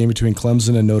Saturday's game between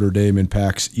Clemson and Notre Dame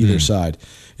impacts either side.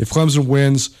 If Clemson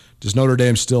wins, does Notre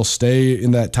Dame still stay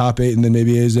in that top 8 and then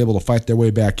maybe is able to fight their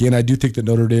way back in? I do think that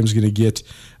Notre Dame is going to get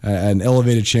an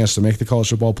elevated chance to make the college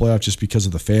football playoff just because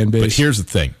of the fan base. But here's the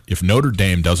thing. If Notre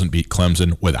Dame doesn't beat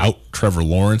Clemson without Trevor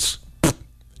Lawrence,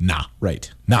 nah.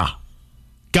 Right. Nah.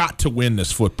 Got to win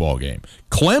this football game.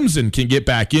 Clemson can get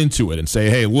back into it and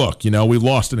say, hey, look, we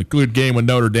lost in a good game with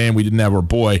Notre Dame. We didn't have our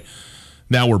boy.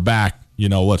 Now we're back.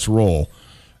 Let's roll.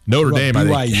 Notre Dame, I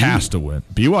think, has to win.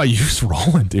 BYU's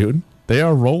rolling, dude. They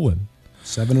are rolling.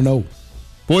 7-0.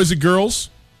 Boys and girls,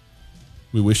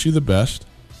 we wish you the best.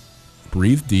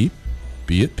 Breathe deep.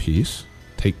 Be at peace.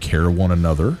 Take care of one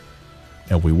another.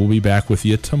 And we will be back with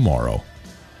you tomorrow.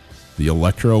 The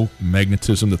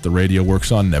electromagnetism that the radio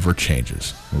works on never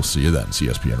changes. We'll see you then,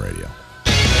 CSPN Radio.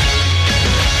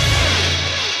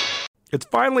 It's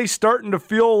finally starting to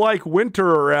feel like winter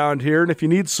around here, and if you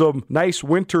need some nice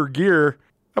winter gear,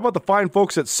 how about the fine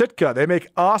folks at Sitka? They make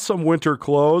awesome winter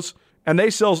clothes, and they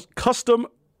sell custom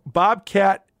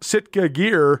Bobcat Sitka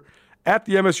gear at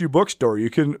the MSU Bookstore. You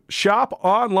can shop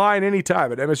online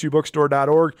anytime at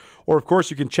msubookstore.org, or, of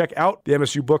course, you can check out the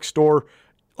MSU Bookstore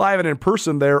live and in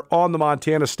person there on the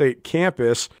Montana State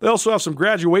campus. They also have some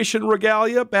graduation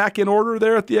regalia back in order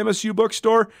there at the MSU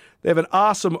Bookstore. They have an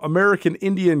awesome American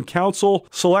Indian Council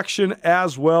selection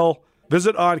as well.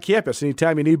 Visit on campus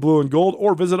anytime you need blue and gold,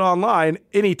 or visit online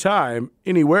anytime,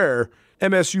 anywhere,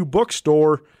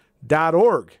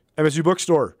 msubookstore.org. MSU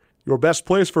Bookstore, your best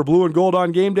place for blue and gold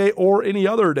on game day or any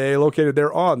other day, located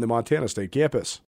there on the Montana State campus.